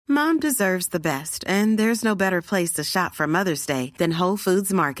Mom deserves the best, and there's no better place to shop for Mother's Day than Whole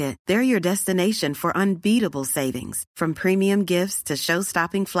Foods Market. They're your destination for unbeatable savings, from premium gifts to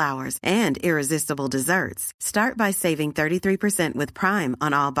show-stopping flowers and irresistible desserts. Start by saving 33% with Prime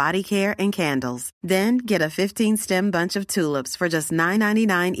on all body care and candles. Then get a 15-stem bunch of tulips for just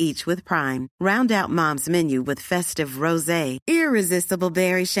 $9.99 each with Prime. Round out Mom's menu with festive rosé, irresistible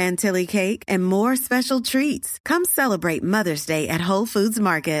berry chantilly cake, and more special treats. Come celebrate Mother's Day at Whole Foods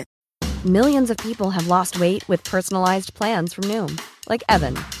Market. Millions of people have lost weight with personalized plans from Noom. Like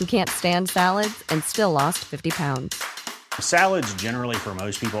Evan, who can't stand salads and still lost 50 pounds. Salads generally for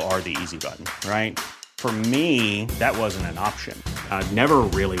most people are the easy button, right? For me, that wasn't an option. I never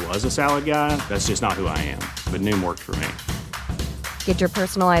really was a salad guy. That's just not who I am. But Noom worked for me. Get your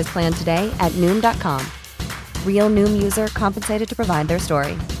personalized plan today at Noom.com. Real Noom user compensated to provide their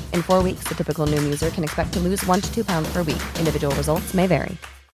story. In 4 weeks, the typical Noom user can expect to lose 1 to 2 pounds per week. Individual results may vary.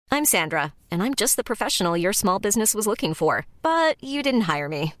 I'm Sandra, and I'm just the professional your small business was looking for. But you didn't hire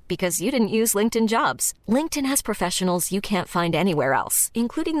me because you didn't use LinkedIn Jobs. LinkedIn has professionals you can't find anywhere else,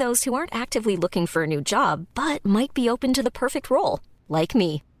 including those who aren't actively looking for a new job, but might be open to the perfect role, like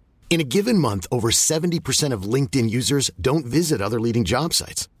me. In a given month, over 70% of LinkedIn users don't visit other leading job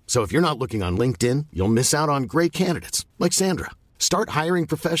sites. So if you're not looking on LinkedIn, you'll miss out on great candidates like Sandra. Start hiring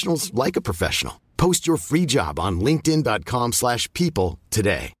professionals like a professional. Post your free job on linkedin.com/people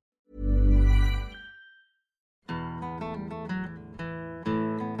today.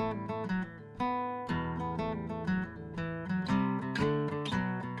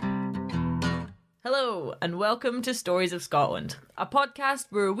 Hello, and welcome to Stories of Scotland, a podcast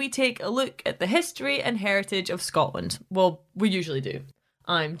where we take a look at the history and heritage of Scotland. Well, we usually do.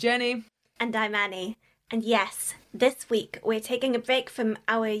 I'm Jenny. And I'm Annie. And yes, this week we're taking a break from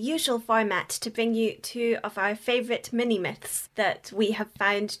our usual format to bring you 2 of our favourite mini-myths that we have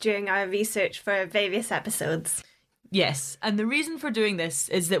found during our research for various episodes. Yes, and the reason for doing this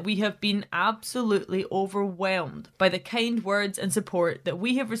is that we have been absolutely overwhelmed by the kind words and support that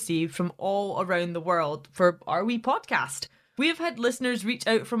we have received from all around the world for our wee podcast. We have had listeners reach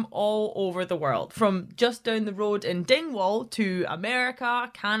out from all over the world, from just down the road in Dingwall to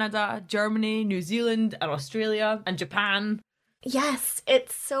America, Canada, Germany, New Zealand and Australia and Japan. Yes,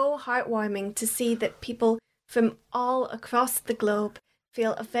 it's so heartwarming to see that people from all across the globe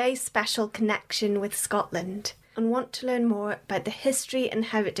feel a very special connection with Scotland and want to learn more about the history and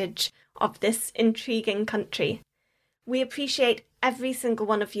heritage of this intriguing country. We appreciate every single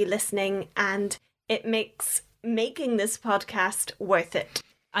one of you listening, and it makes making this podcast worth it.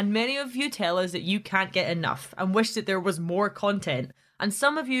 And many of you tell us that you can't get enough and wish that there was more content. And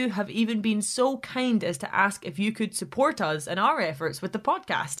some of you have even been so kind as to ask if you could support us in our efforts with the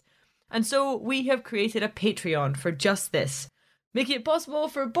podcast. And so we have created a Patreon for just this, making it possible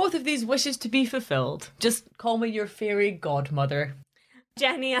for both of these wishes to be fulfilled. Just call me your fairy godmother.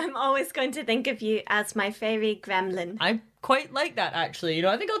 Jenny, I'm always going to think of you as my fairy gremlin. I quite like that, actually. You know,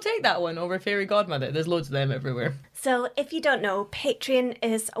 I think I'll take that one over fairy godmother. There's loads of them everywhere. So if you don't know, Patreon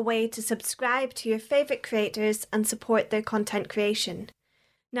is a way to subscribe to your favourite creators and support their content creation.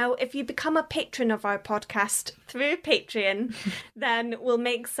 Now, if you become a patron of our podcast through Patreon, then we'll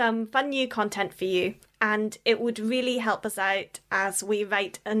make some fun new content for you. And it would really help us out as we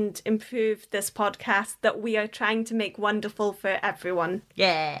write and improve this podcast that we are trying to make wonderful for everyone.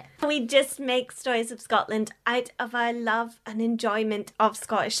 Yeah. We just make Stories of Scotland out of our love and enjoyment of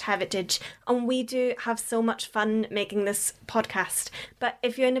Scottish heritage. And we do have so much fun making this podcast. But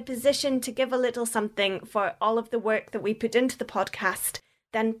if you're in a position to give a little something for all of the work that we put into the podcast,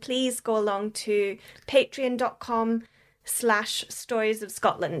 then please go along to patreon.com/Stories of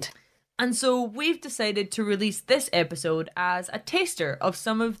Scotland. And so we've decided to release this episode as a taster of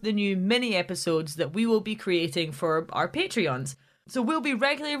some of the new mini episodes that we will be creating for our Patreons. So we'll be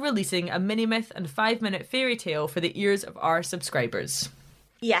regularly releasing a mini myth and 5-minute fairy tale for the ears of our subscribers.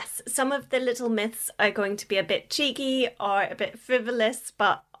 Yes, some of the little myths are going to be a bit cheeky or a bit frivolous,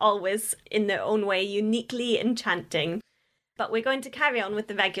 but always in their own way uniquely enchanting. But we're going to carry on with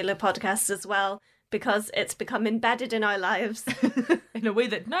the regular podcast as well, because it's become embedded in our lives. In a way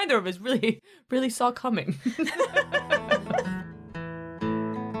that neither of us really saw coming.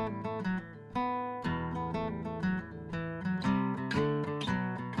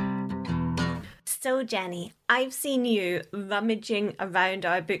 So Jenny, I've seen you rummaging around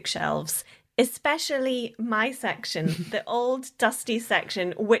our bookshelves, especially my section, the old dusty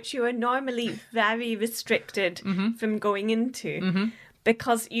section, which you are normally very restricted from going into.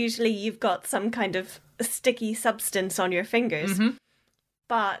 Because usually you've got some kind of sticky substance on your fingers.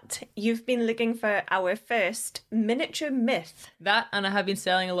 But you've been looking for our first miniature myth. That, and I have been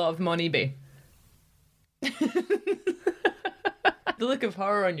selling a lot of them on eBay. The look of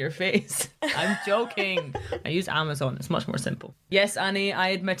horror on your face. I'm joking. I use Amazon. It's much more simple. Yes, Annie, I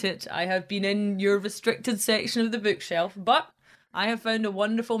admit it. I have been in your restricted section of the bookshelf, but I have found a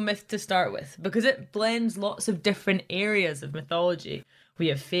wonderful myth to start with because it blends lots of different areas of mythology. We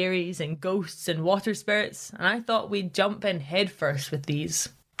have fairies and ghosts and water spirits, and I thought we'd jump in headfirst with these.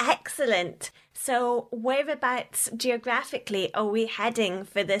 Excellent. So whereabouts geographically are we heading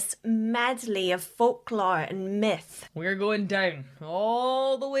for this medley of folklore and myth? We're going down,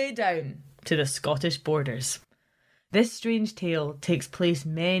 all the way down, to the Scottish borders. This strange tale takes place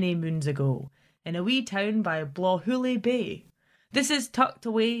many moons ago, in a wee town by Blochule Bay. This is tucked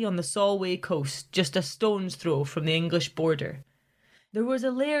away on the Solway coast, just a stone's throw from the English border. There was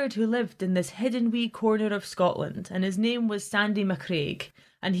a laird who lived in this hidden wee corner of Scotland, and his name was Sandy MacCraig.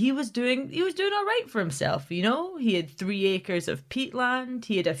 And he was doing all right for himself, you know. He had 3 acres of peatland,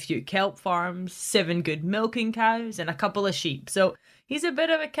 he had a few kelp farms, 7 good milking cows, and a couple of sheep. So he's a bit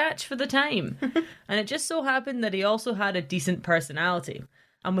of a catch for the time. And it just so happened that he also had a decent personality.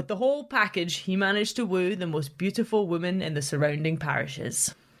 And with the whole package, he managed to woo the most beautiful women in the surrounding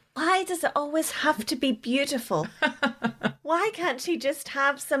parishes. Why does it always have to be beautiful? Why can't she just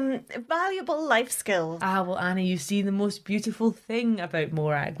have some valuable life skills? Ah, well, Annie, you see, the most beautiful thing about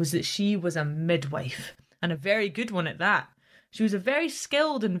Morag was that she was a midwife, and a very good one at that. She was a very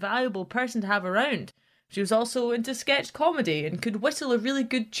skilled and valuable person to have around. She was also into sketch comedy and could whistle a really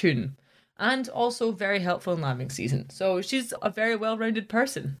good tune, and also very helpful in lambing season. So she's a very well-rounded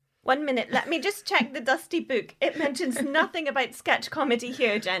person. 1 minute, let me just check the dusty book. It mentions nothing about sketch comedy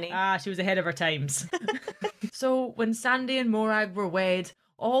here, Jenny. Ah, she was ahead of her times. So when Sandy and Morag were wed,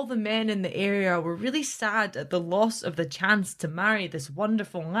 all the men in the area were really sad at the loss of the chance to marry this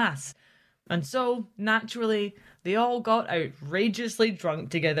wonderful lass. And so, naturally, they all got outrageously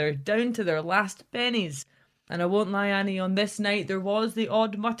drunk together, down to their last pennies. And I won't lie, Annie, on this night there was the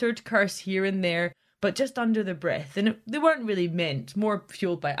odd muttered curse here and there, but just under the breath, and they weren't really meant, more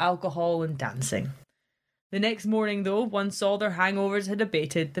fueled by alcohol and dancing. The next morning, though, once all their hangovers had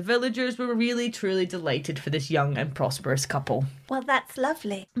abated, the villagers were really truly delighted for this young and prosperous couple. Well, that's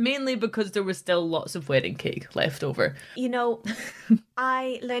lovely. Mainly because there was still lots of wedding cake left over. You know,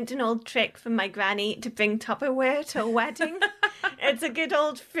 I learned an old trick from my granny to bring Tupperware to a wedding. It's a good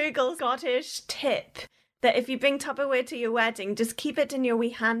old frugal Scottish tip that if you bring Tupperware to your wedding, just keep it in your wee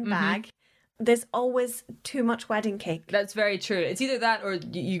handbag. There's always too much wedding cake. That's very true. It's either that or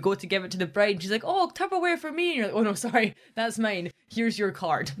you go to give it to the bride and she's like, oh, Tupperware for me. And you're like, oh no, sorry, that's mine. Here's your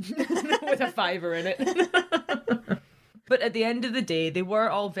card with a $5 in it. But at the end of the day, they were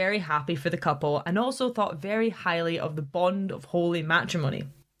all very happy for the couple and also thought very highly of the bond of holy matrimony.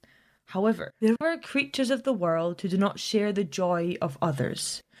 However, there were creatures of the world who do not share the joy of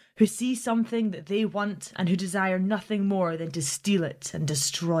others, who see something that they want and who desire nothing more than to steal it and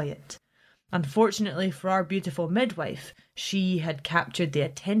destroy it. Unfortunately for our beautiful midwife, she had captured the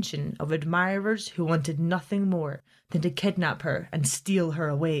attention of admirers who wanted nothing more than to kidnap her and steal her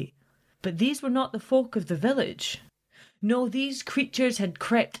away. But these were not the folk of the village. No, these creatures had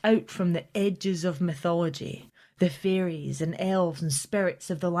crept out from the edges of mythology. The fairies and elves and spirits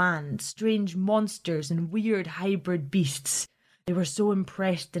of the land, strange monsters and weird hybrid beasts. They were so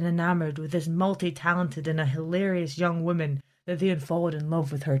impressed and enamoured with this multi-talented and a hilarious young woman that they had fallen in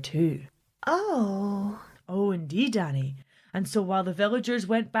love with her too. Oh. Oh, indeed, Annie. And so while the villagers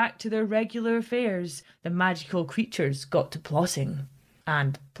went back to their regular affairs, the magical creatures got to plotting.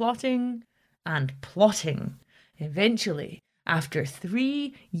 And plotting, and plotting. Eventually, after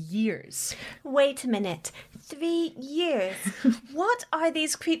 3 years... Wait a minute. 3 years? What are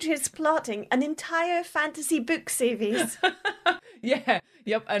these creatures plotting? An entire fantasy book series? Yep,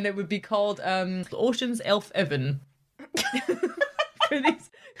 and it would be called Ocean's Elf Evan.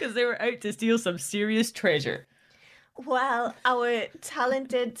 Because they were out to steal some serious treasure. Well, our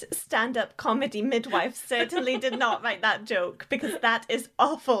talented stand-up comedy midwife certainly did not write that joke, because that is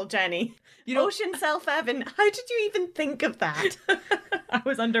awful, Jenny. You know, Ocean Self-Evan, how did you even think of that? I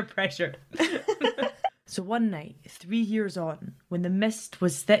was under pressure. So one night, 3 years on, when the mist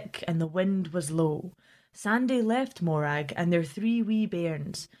was thick and the wind was low, Sandy left Morag and their 3 wee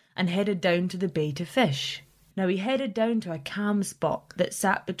bairns and headed down to the bay to fish. Now he headed down to a calm spot that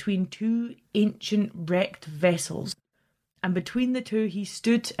sat between 2 ancient wrecked vessels, and between the 2 he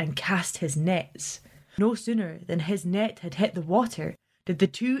stood and cast his nets. No sooner than his net had hit the water did the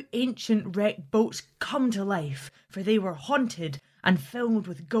 2 ancient wrecked boats come to life, for they were haunted and filled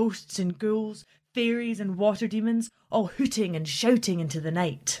with ghosts and ghouls, fairies and water demons all hooting and shouting into the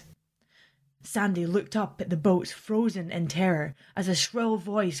night. Sandy looked up at the boat, frozen in terror, as a shrill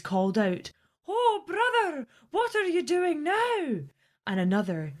voice called out, "Oh, brother, what are you doing now?" And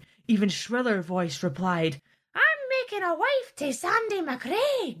another, even shriller voice replied, "I'm making a wife to Sandy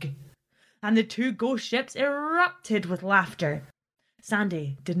McCraig." And the two ghost ships erupted with laughter.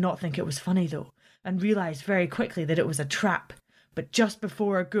 Sandy did not think it was funny, though, and realised very quickly that it was a trap. But just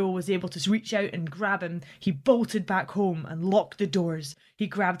before a ghoul was able to reach out and grab him, he bolted back home and locked the doors. He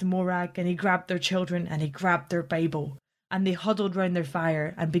grabbed Morag, and he grabbed their children, and he grabbed their Bible. And they huddled round their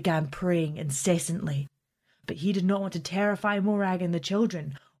fire and began praying incessantly. But he did not want to terrify Morag and the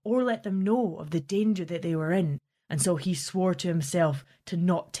children, or let them know of the danger that they were in, and so he swore to himself to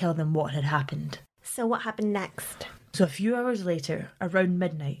not tell them what had happened. So what happened next? So a few hours later, around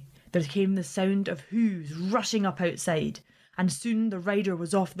midnight, there came the sound of hooves rushing up outside, and soon the rider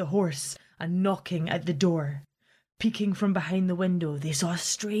was off the horse and knocking at the door. Peeking from behind the window, they saw a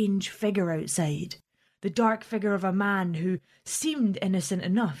strange figure outside, the dark figure of a man who seemed innocent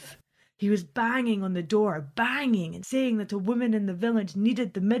enough. He was banging on the door, banging and saying that a woman in the village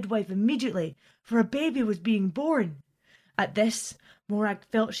needed the midwife immediately, for a baby was being born. At this, Morag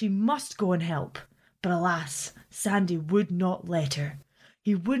felt she must go and help, but alas, Sandy would not let her.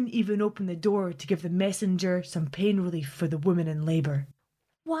 He wouldn't even open the door to give the messenger some pain relief for the woman in labour.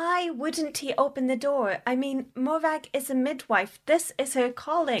 Why wouldn't he open the door? I mean, Morag is a midwife. This is her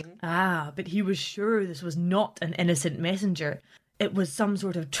calling. Ah, but he was sure this was not an innocent messenger. It was some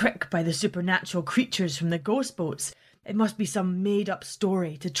sort of trick by the supernatural creatures from the ghost boats. It must be some made-up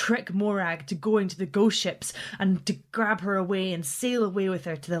story to trick Morag to going to the ghost ships and to grab her away and sail away with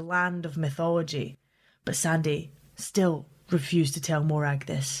her to the land of mythology. But Sandy still refused to tell Morag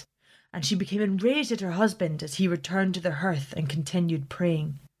this, and she became enraged at her husband as he returned to the hearth and continued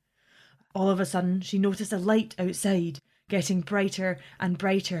praying. All of a sudden, she noticed a light outside, getting brighter and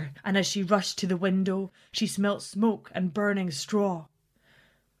brighter, and as she rushed to the window, she smelt smoke and burning straw.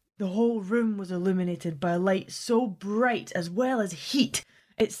 The whole room was illuminated by a light so bright as well as heat,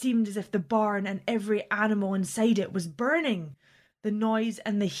 it seemed as if the barn and every animal inside it was burning. The noise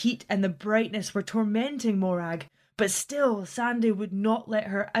and the heat and the brightness were tormenting Morag, but still Sandy would not let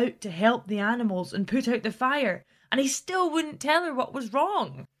her out to help the animals and put out the fire, and he still wouldn't tell her what was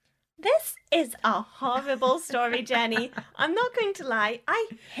wrong. This is a horrible story, Jenny. I'm not going to lie, I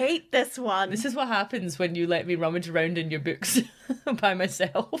hate this one. This is what happens when you let me rummage around in your books by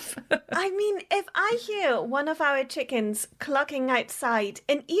myself. I mean, if I hear one of our chickens clucking outside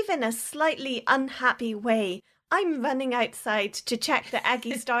in even a slightly unhappy way, I'm running outside to check that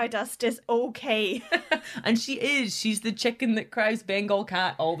Aggie Stardust is okay. And she is. She's the chicken that cries Bengal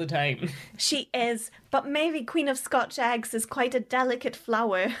cat all the time. She is. But Mary, Queen of Scotch Eggs, is quite a delicate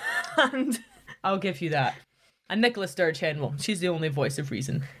flower. And I'll give you that. And Nicola Sturgeon, well, she's the only voice of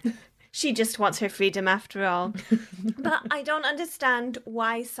reason. She just wants her freedom after all. But I don't understand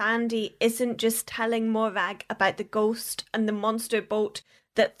why Sandy isn't just telling Morag about the ghost and the monster boat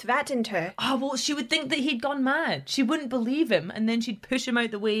that threatened her. Oh, well, she would think that he'd gone mad. She wouldn't believe him, and then she'd push him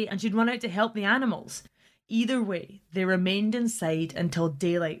out the way and she'd run out to help the animals. Either way, they remained inside until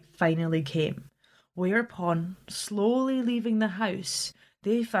daylight finally came, whereupon, slowly leaving the house,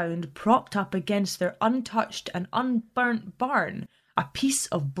 they found propped up against their untouched and unburnt barn a piece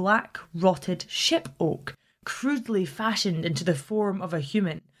of black, rotted ship oak, crudely fashioned into the form of a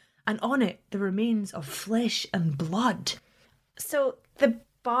human, and on it the remains of flesh and blood. So the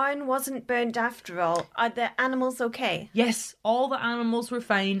barn wasn't burnt after all. Are the animals okay? Yes, all the animals were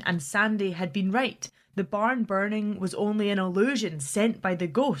fine, and Sandy had been right. The barn burning was only an illusion sent by the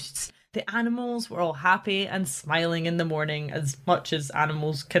ghosts. The animals were all happy and smiling in the morning, as much as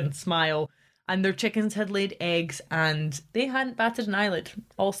animals can smile, and their chickens had laid eggs, and they hadn't batted an eyelid.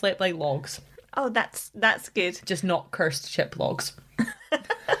 All slept like logs. Oh, that's good. Just not cursed ship logs.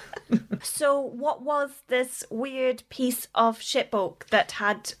 So what was this weird piece of ship oak that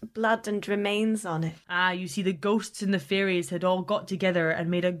had blood and remains on it? Ah, you see, the ghosts and the fairies had all got together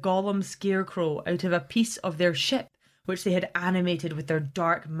and made a golem scarecrow out of a piece of their ship, which they had animated with their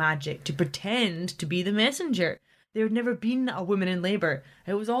dark magic to pretend to be the messenger. There had never been a woman in labour.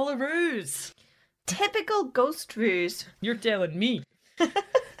 It was all a ruse. Typical ghost ruse. You're telling me.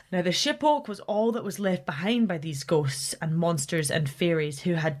 Now, the ship oak was all that was left behind by these ghosts and monsters and fairies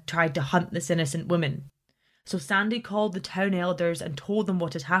who had tried to hunt this innocent woman. So Sandy called the town elders and told them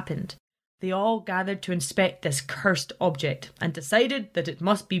what had happened. They all gathered to inspect this cursed object and decided that it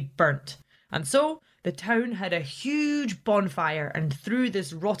must be burnt. And so the town had a huge bonfire and threw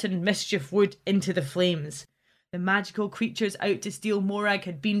this rotten mischief wood into the flames. The magical creatures out to steal Morag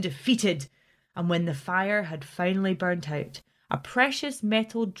had been defeated, and when the fire had finally burnt out, a precious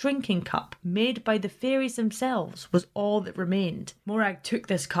metal drinking cup made by the fairies themselves was all that remained. Morag took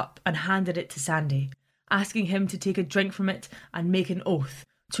this cup and handed it to Sandy, asking him to take a drink from it and make an oath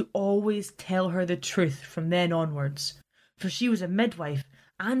to always tell her the truth from then onwards. For she was a midwife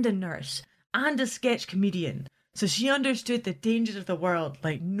and a nurse and a sketch comedian, so she understood the dangers of the world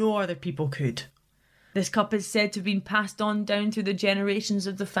like no other people could. This cup is said to have been passed on down through the generations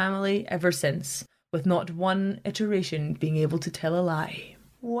of the family ever since, with not one iteration being able to tell a lie.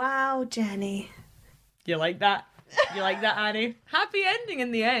 Wow, Jenny. You like that? You like that, Annie? Happy ending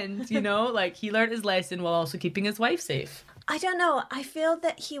in the end, you know? Like, he learned his lesson while also keeping his wife safe. I don't know. I feel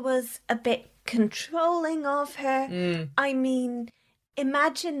that he was a bit controlling of her. I mean,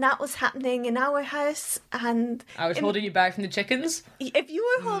 imagine that was happening in our house and... I was holding you back from the chickens? If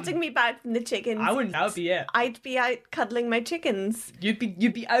you were holding me back from the chickens... I wouldn't. That would be it. I'd be out cuddling my chickens. You'd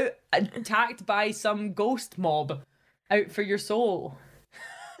be out attacked by some ghost mob out for your soul.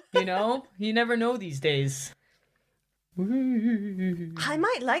 You know? You never know these days. I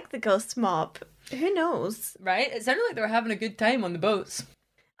might like the ghost mob. Who knows? Right? It sounded like they were having a good time on the boats.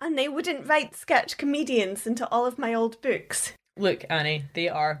 And they wouldn't write sketch comedians into all of my old books. Look, Annie, they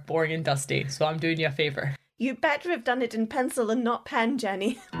are boring and dusty, so I'm doing you a favour. You better have done it in pencil and not pen,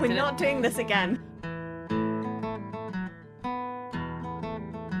 Jenny. We're not doing this again.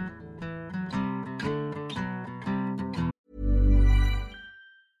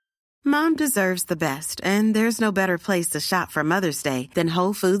 Mom deserves the best, and there's no better place to shop for Mother's Day than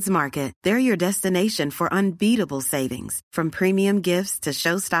Whole Foods Market. They're your destination for unbeatable savings, from premium gifts to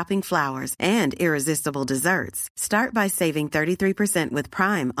show-stopping flowers and irresistible desserts. Start by saving 33% with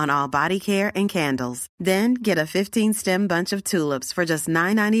Prime on all body care and candles. Then get a 15-stem bunch of tulips for just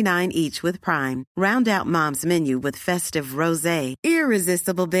 $9.99 each with Prime. Round out Mom's menu with festive rosé,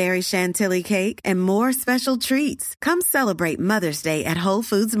 irresistible berry chantilly cake, and more special treats. Come celebrate Mother's Day at Whole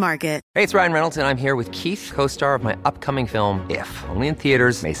Foods Market. Hey, it's Ryan Reynolds, and I'm here with Keith, co-star of my upcoming film, If, only in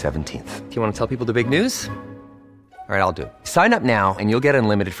theaters May 17th. Do you want to tell people the big news? All right, I'll do it. Sign up now and you'll get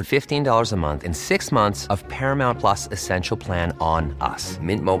unlimited for $15 a month and 6 months of Paramount Plus Essential Plan on us.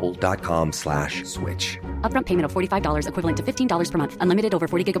 MintMobile.com/switch. Upfront payment of $45 equivalent to $15 per month. Unlimited over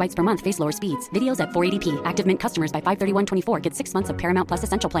 40 gigabytes per month. Face lower speeds. Videos at 480p. Active Mint customers by 531.24 get 6 months of Paramount Plus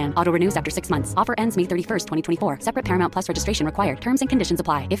Essential Plan. Auto renews after 6 months. Offer ends May 31st, 2024. Separate Paramount Plus registration required. Terms and conditions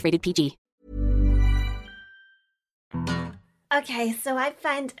apply if rated PG. Okay, so I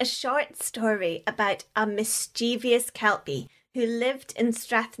found a short story about a mischievous Kelpie who lived in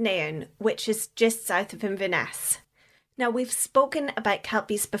Strathnairn, which is just south of Inverness. Now, we've spoken about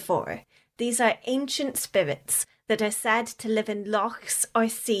Kelpies before. These are ancient spirits that are said to live in lochs or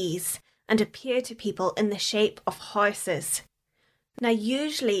seas and appear to people in the shape of horses. Now,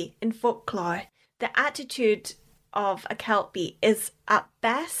 usually in folklore, the attitude of a Kelpie is at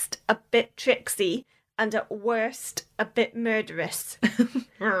best a bit tricksy and at worst a bit murderous.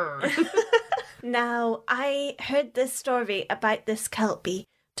 Now, I heard this story about this Kelpie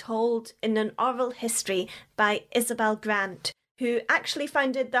told in an oral history by Isabel Grant, who actually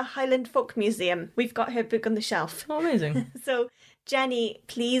founded the Highland Folk Museum. We've got her book on the shelf. Oh, amazing. So, Jenny,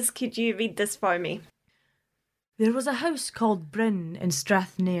 please could you read this for me? There was a house called Bryn in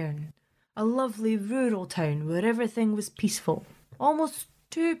Strathnairn, a lovely rural town where everything was peaceful, almost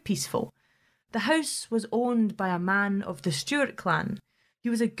too peaceful. The house was owned by a man of the Stuart clan. He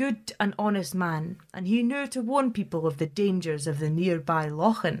was a good and honest man, and he knew to warn people of the dangers of the nearby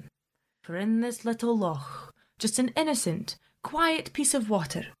Lochen. For in this little loch, just an innocent, quiet piece of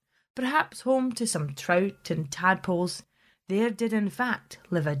water, perhaps home to some trout and tadpoles, there did in fact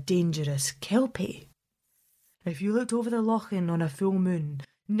live a dangerous Kelpie. If you looked over the Lochen on a full moon,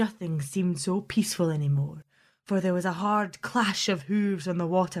 nothing seemed so peaceful anymore, for there was a hard clash of hooves on the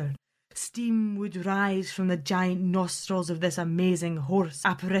water. Steam would rise from the giant nostrils of this amazing horse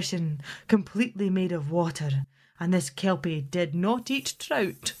apparition, completely made of water, and this Kelpie did not eat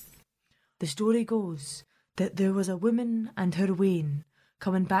trout. The story goes that there was a woman and her wain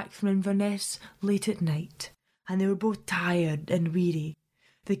coming back from Inverness late at night, and they were both tired and weary.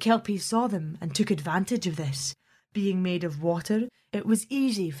 The Kelpie saw them and took advantage of this. Being made of water, it was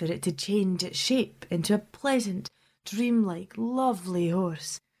easy for it to change its shape into a pleasant, dreamlike, lovely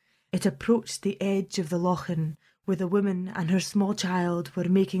horse. It approached the edge of the Lochen, where the woman and her small child were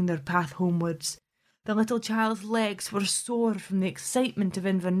making their path homewards. The little child's legs were sore from the excitement of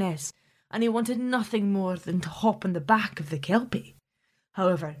Inverness, and he wanted nothing more than to hop on the back of the Kelpie.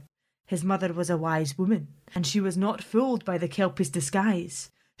 However, his mother was a wise woman, and she was not fooled by the Kelpie's disguise.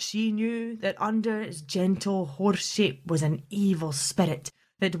 She knew that under its gentle horse shape was an evil spirit,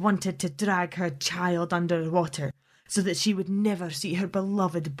 that wanted to drag her child under water so that she would never see her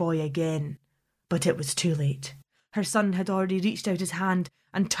beloved boy again. But it was too late. Her son had already reached out his hand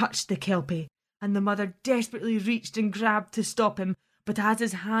and touched the kelpie, and the mother desperately reached and grabbed to stop him, but as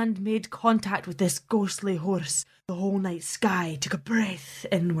his hand made contact with this ghostly horse, the whole night sky took a breath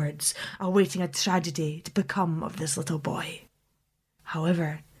inwards, awaiting a tragedy to become of this little boy.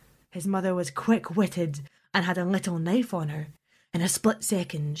 However, his mother was quick-witted and had a little knife on her. In a split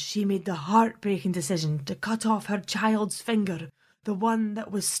second, she made the heartbreaking decision to cut off her child's finger, the one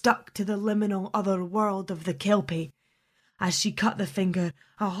that was stuck to the liminal other world of the kelpie. As she cut the finger,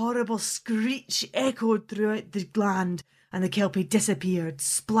 a horrible screech echoed throughout the land, and the kelpie disappeared,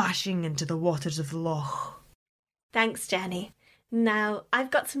 splashing into the waters of the Loch. Thanks, Jenny. Now,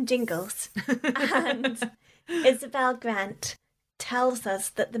 I've got some jingles. And Isabel Grant tells us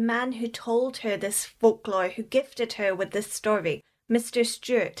that the man who told her this folklore, who gifted her with this story, Mr.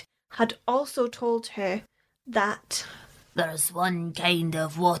 Stewart, had also told her that there's one kind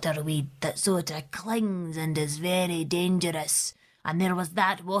of waterweed that sort of clings and is very dangerous, and there was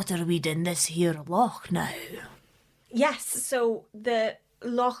that waterweed in this here loch now. Yes, so the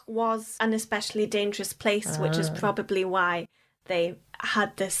loch was an especially dangerous place, which is probably why they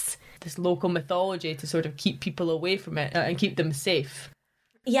had this local mythology to sort of keep people away from it and keep them safe.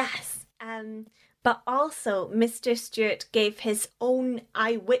 Yes, but also Mr. Stewart gave his own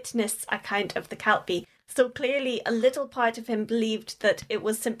eyewitness account of the kelpie. So clearly a little part of him believed that it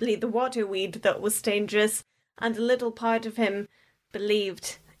was simply the waterweed that was dangerous, and a little part of him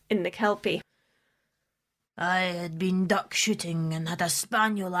believed in the kelpie. I had been duck shooting and had a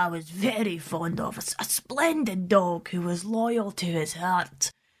spaniel I was very fond of, a splendid dog who was loyal to his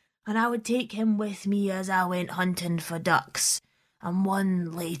heart, and I would take him with me as I went hunting for ducks. And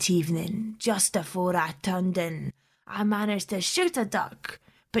one late evening, just before I turned in, I managed to shoot a duck,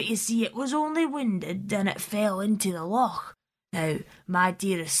 but you see it was only wounded and it fell into the loch. Now, my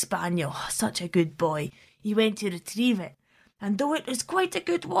dearest spaniel, such a good boy, he went to retrieve it, and though it was quite a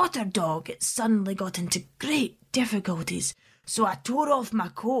good water dog, it suddenly got into great difficulties. So I tore off my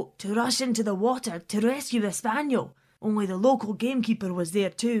coat to rush into the water to rescue the spaniel. Only the local gamekeeper was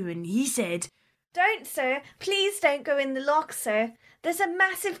there too, and he said, "Don't, sir. Please don't go in the loch, sir. There's a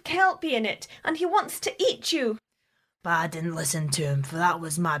massive kelpie in it, and he wants to eat you." But I didn't listen to him, for that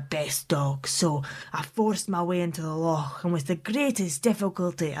was my best dog, so I forced my way into the loch, and with the greatest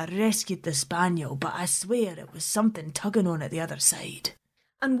difficulty I rescued the spaniel, but I swear it was something tugging on at the other side.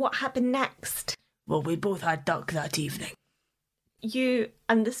 And what happened next? Well, we both had duck that evening. You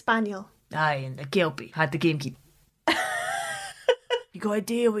and the spaniel? Aye, and the kelpie had the gamekeeper. You got a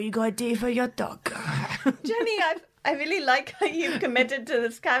day what you got to do for your duck. Jenny, I really like how you've committed to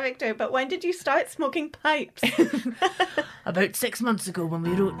this character, but when did you start smoking pipes? About 6 months ago when we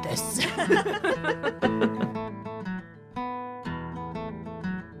wrote this.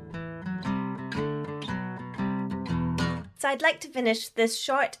 So I'd like to finish this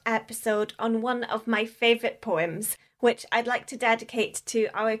short episode on one of my favourite poems, which I'd like to dedicate to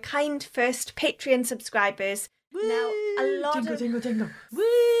our kind first Patreon subscribers. Woo! Now, Jingle.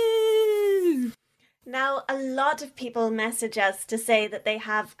 Woo! Now, a lot of people message us to say that they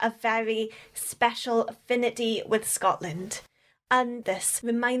have a very special affinity with Scotland. And this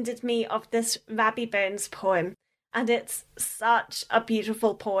reminded me of this Rabbie Burns poem. And it's such a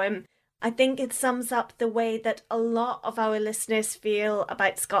beautiful poem. I think it sums up the way that a lot of our listeners feel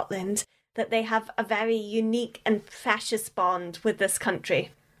about Scotland, that they have a very unique and precious bond with this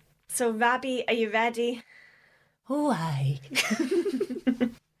country. So, Rabbie, are you ready? Oh, aye.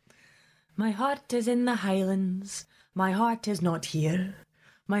 My heart is in the Highlands, my heart is not here.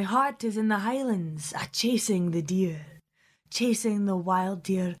 My heart is in the Highlands, chasing the deer, chasing the wild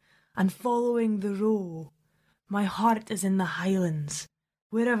deer and following the roe. My heart is in the Highlands,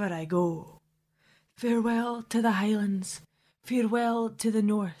 wherever I go. Farewell to the Highlands, farewell to the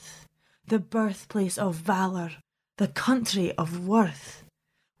North, the birthplace of valour, the country of worth.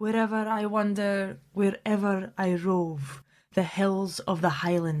 Wherever I wander, wherever I rove, the hills of the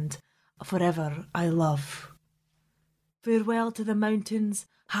Highland forever I love. Farewell to the mountains,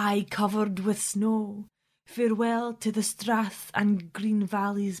 high covered with snow. Farewell to the strath and green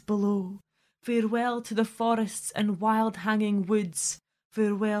valleys below. Farewell to the forests and wild hanging woods.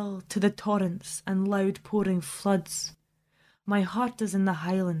 Farewell to the torrents and loud pouring floods. My heart is in the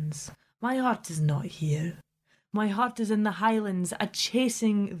Highlands, my heart is not here. My heart is in the Highlands,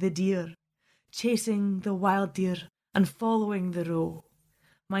 chasing the deer, chasing the wild deer and following the roe.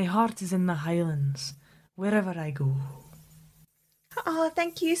 My heart is in the Highlands, wherever I go. Oh,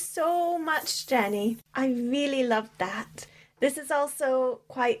 thank you so much, Jenny. I really loved that. This is also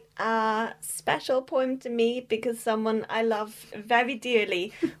quite a special poem to me because someone I love very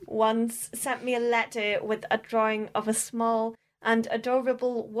dearly once sent me a letter with a drawing of a small and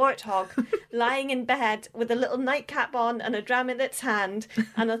adorable warthog lying in bed with a little nightcap on and a dram in its hand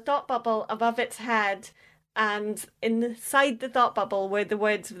and a thought bubble above its head. And inside the thought bubble were the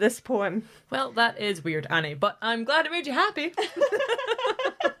words of this poem. Well, that is weird, Annie, but I'm glad it made you happy.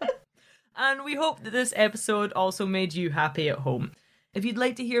 And we hope that this episode also made you happy at home. If you'd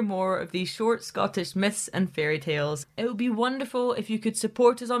like to hear more of these short Scottish myths and fairy tales, it would be wonderful if you could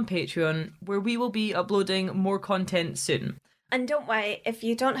support us on Patreon, where we will be uploading more content soon. And don't worry, if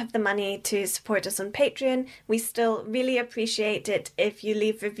you don't have the money to support us on Patreon, we still really appreciate it if you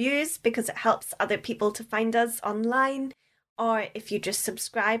leave reviews because it helps other people to find us online, or if you just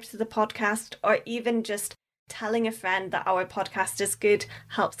subscribe to the podcast, or even just telling a friend that our podcast is good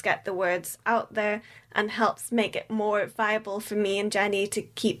helps get the words out there and helps make it more viable for me and Jenny to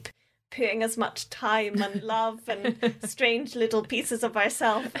keep putting as much time and love and strange little pieces of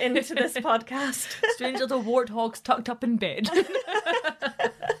ourselves into this podcast. Strange little warthogs tucked up in bed.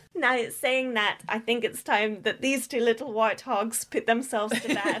 Now, saying that, I think it's time that these two little warthogs put themselves to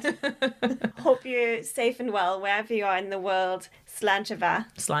bed. Hope you're safe and well wherever you are in the world. Slanjava.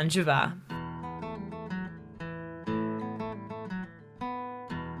 Slanjava.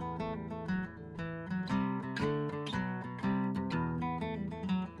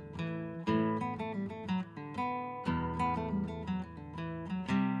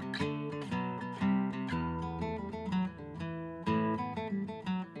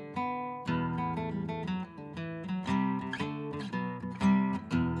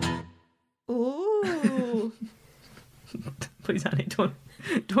 Ooh. Please, Annie,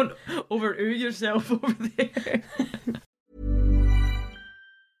 don't over-ooh yourself over there.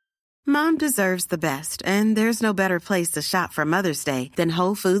 Mom deserves the best, and there's no better place to shop for Mother's Day than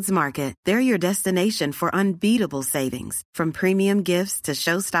Whole Foods Market. They're your destination for unbeatable savings, from premium gifts to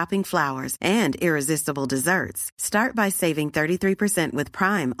show-stopping flowers and irresistible desserts. Start by saving 33% with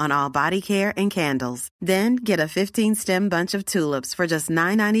Prime on all body care and candles. Then get a 15-stem bunch of tulips for just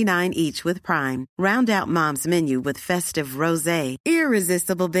 $9.99 each with Prime. Round out Mom's menu with festive rosé,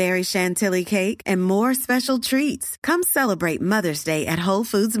 irresistible berry chantilly cake, and more special treats. Come celebrate Mother's Day at Whole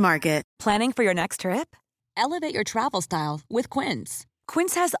Foods Market. Planning for your next trip? Elevate your travel style with Quince.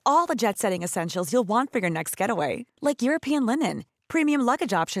 Quince has all the jet-setting essentials you'll want for your next getaway, like European linen, premium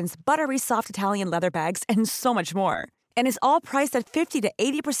luggage options, buttery soft Italian leather bags, and so much more. And is all priced at 50 to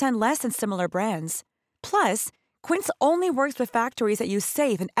 80% less than similar brands. Plus, Quince only works with factories that use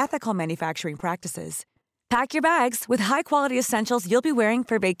safe and ethical manufacturing practices. Pack your bags with high-quality essentials you'll be wearing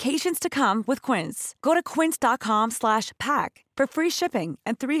for vacations to come with Quince. Go to quince.com/pack for free shipping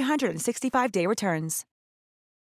and 365-day returns.